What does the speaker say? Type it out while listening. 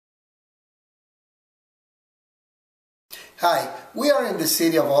Hi, we are in the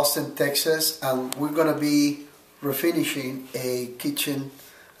city of Austin, Texas, and we're going to be refinishing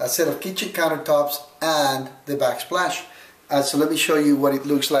a set of kitchen countertops and the backsplash. So let me show you what it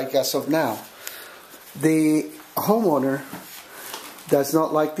looks like as of now. The homeowner does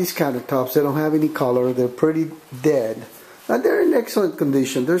not like these countertops. They don't have any color. They're pretty dead. And they're in excellent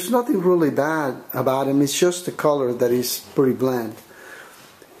condition. There's nothing really bad about them. It's just the color that is pretty bland.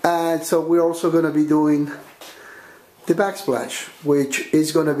 And so we're also going to be doing the backsplash, which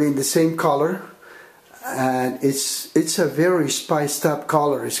is going to be in the same color, and it's a very spiced up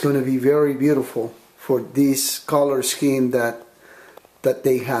color. It's going to be very beautiful for this color scheme that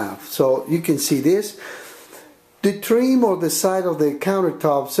they have. So you can see this. The trim or the side of the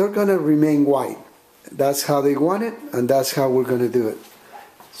countertops are going to remain white. That's how they want it, and that's how we're going to do it.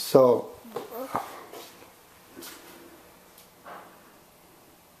 So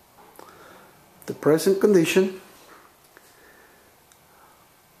the present condition.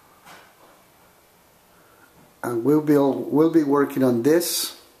 And we'll be working on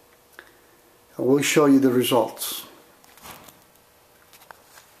this, and we'll show you the results.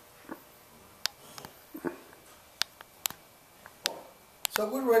 So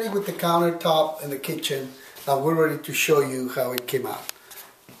we're ready with the countertop in the kitchen, and we're ready to show you how it came out.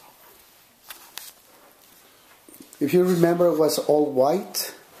 If you remember, it was all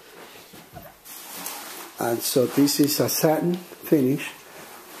white, and so this is a satin finish.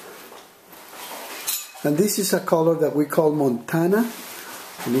 And this is a color that we call Montana,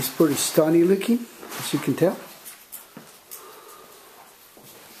 and it's pretty stunning looking, as you can tell.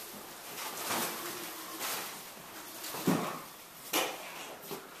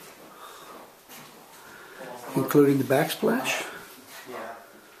 Including the backsplash.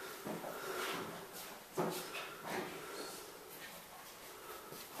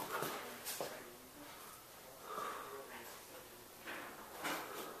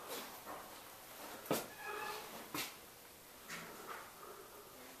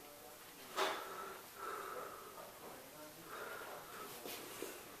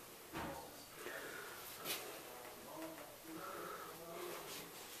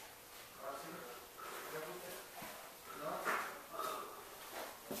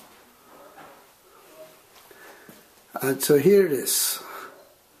 And so here it is.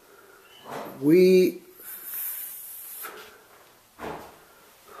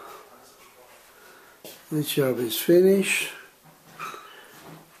 This job is finished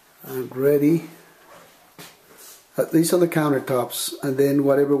and ready, at least on the countertops, and then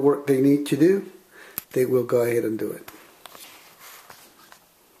whatever work they need to do, they will go ahead and do it.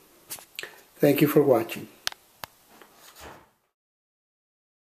 Thank you for watching.